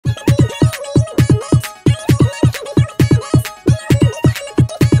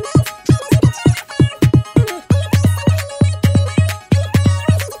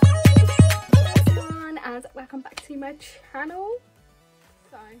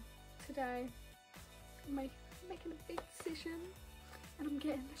today. I'm making a big decision and I'm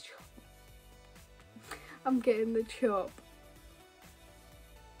getting the chop. I'm getting the chop.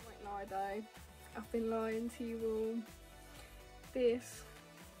 Won't lie though, I've been lying to you all. This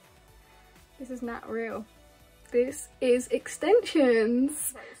is not real. This is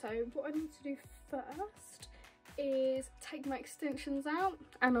extensions. Right, so what I need to do first is take my extensions out,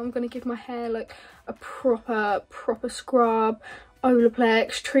 and I'm going to give my hair like a proper scrub,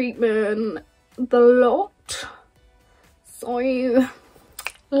 Olaplex treatment, the lot. So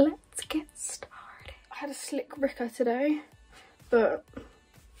let's get started. I had a slick ricker today, but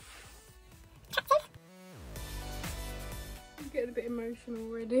I'm getting a bit emotional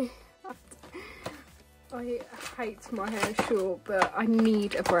already. I hate my hair short, but I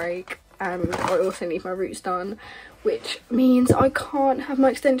need a break, and I also need my roots done, which means I can't have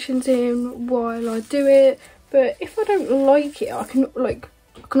my extensions in while I do it. But if I don't like it, I can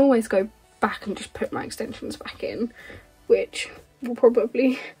always go back and just put my extensions back in, which will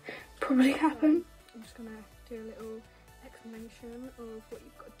probably happen. I'm just gonna do a little explanation of what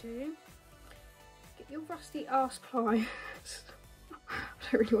you've got to do. Get your rusty ass pliers. I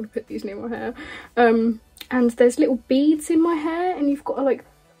don't really want to put these near my hair. And there's little beads in my hair, and you've got to like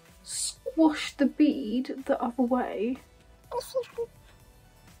squash the bead the other way.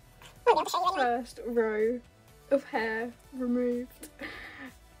 First row of hair removed.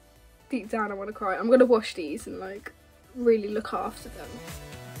 Deep down I want to cry. I'm going to wash these and like really look after them.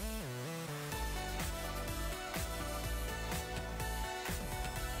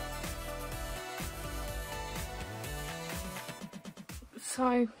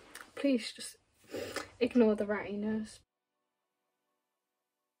 So please just ignore the rattiness.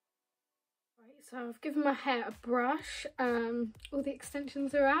 Right, so I've given my hair a brush. All the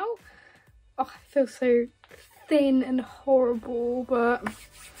extensions are out. Oh, I feel so thin and horrible, but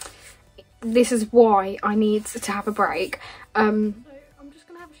this is why I need to have a break. So I'm just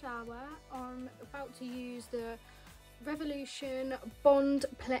gonna have a shower. I'm about to use the Revolution Bond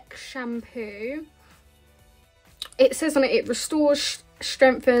Plex shampoo. It says on it, it restores,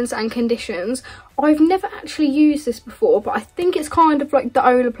 strengthens and conditions. I've never actually used this before, but I think it's kind of like the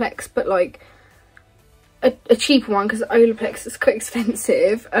Olaplex, but like a cheaper one, because the Olaplex is quite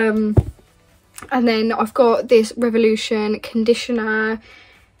expensive. And then I've got this Revolution conditioner.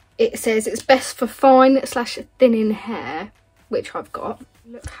 It says it's best for fine / thinning hair, which I've got.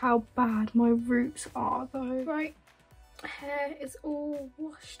 Look how bad my roots are though. Right, hair is all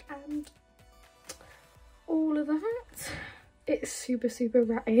washed and all of that. It's super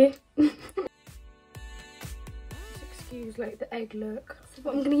ratty. Just excuse like the egg look. So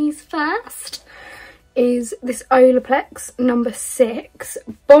what I'm going to use first is this Olaplex number 6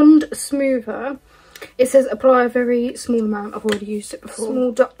 Bond Smoother. It says apply a very small amount. I've already used it before.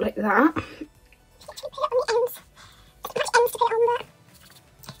 Small dot like that.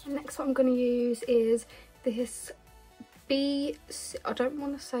 And next what I'm going to use is this I don't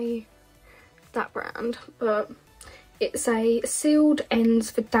want to say that brand, but it's a sealed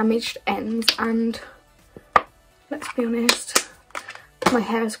ends for damaged ends, and let's be honest, my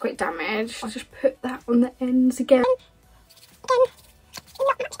hair is quite damaged. I'll just put that on the ends again.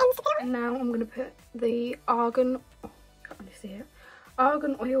 And now I'm going to put the Argan, can't really see it,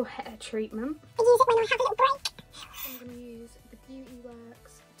 Argan Oil Hair Treatment. I use it when I have a little break. I'm going to use the Beauty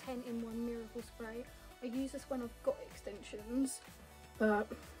Works 10-in-1 Miracle Spray. I use this when I've got extensions, but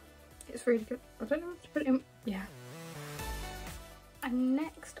it's really good. I don't know how to put it in. Yeah. And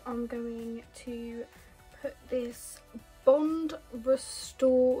next I'm going to put this Bond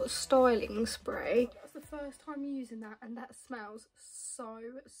Restore Styling Spray. That's the first time using that, and that smells so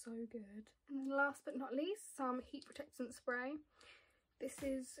good. And then last but not least, some heat protectant spray. This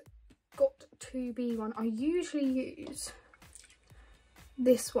is got to be one. I usually use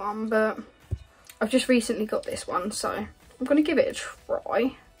this one, but I've just recently got this one, so I'm going to give it a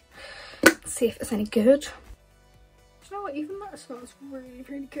try. See if it's any good. Do you know what, even that smells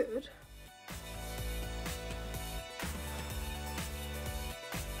really good.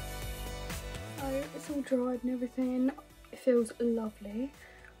 So it's all dried and everything. It feels lovely.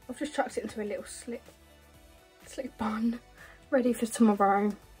 I've just chucked it into a little slick bun, ready for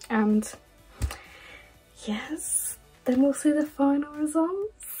tomorrow. And yes, then we'll see the final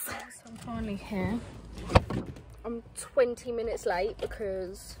results. So I'm finally here. I'm 20 minutes late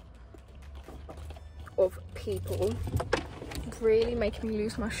because of people really making me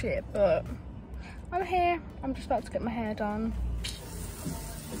lose my shit, but I'm here. I'm just about to get my hair done.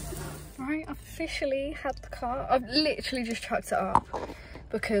 Right, I've officially had the car. I've literally just chucked it up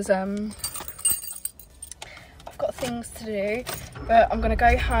because I've got things to do. But I'm gonna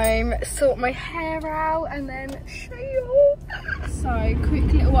go home, sort my hair out and then show you all. So quick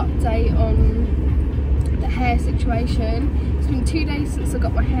little update on the hair situation. It's been 2 days since I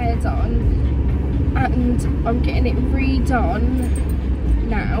got my hair done and I'm getting it redone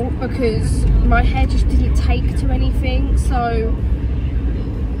now because my hair just didn't take to anything, so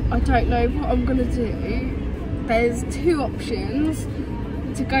I don't know what I'm gonna do. There's two options: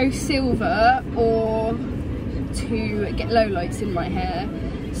 to go silver or to get lowlights in my hair.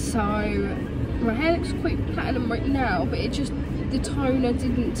 So my hair looks quite platinum right now, but it just, the toner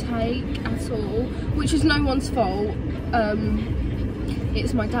didn't take at all, which is no one's fault.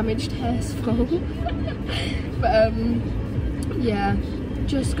 It's my damaged hair's fault. But yeah,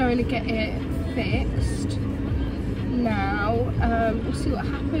 just going to get it fixed now. We'll see what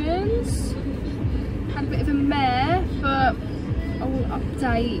happens. Had a bit of a mare, but I will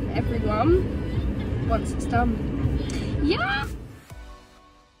update everyone once it's done. Yeah!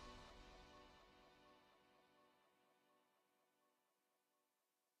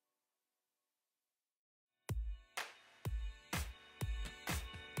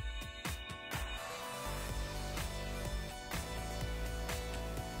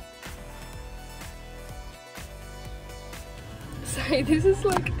 So this is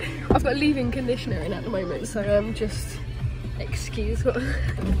like, I've got leave-in conditioner in at the moment, so just excuse what I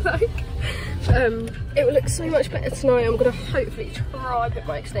look like. It will look so much better tonight. I'm gonna hopefully try and put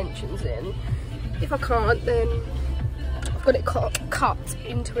my extensions in. If I can't, then I've got it cut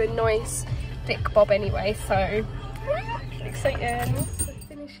into a nice thick bob anyway, so exciting. The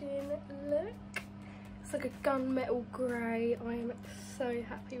finishing look, it's like a gunmetal grey. I am so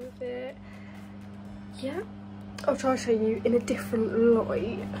happy with it. Yeah, I'll try to show you in a different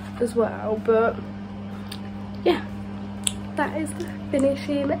light as well, but yeah, that is the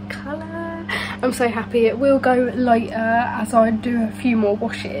finishing colour. I'm so happy. It will go lighter as I do a few more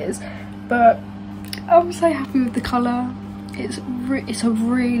washes, but I'm so happy with the colour. It's a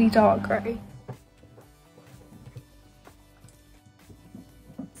really dark grey.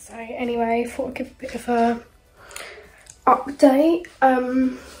 So anyway, thought I'd give a bit of a update.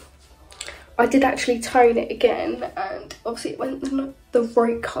 I did actually tone it again, and obviously it went the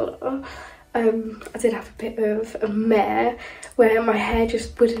right colour. I did have a bit of a mare where my hair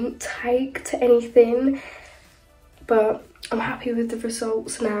just wouldn't take to anything, but I'm happy with the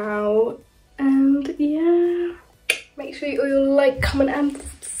results now. And yeah, make sure you all like, comment and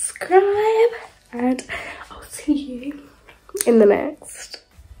subscribe, and I'll see you in the next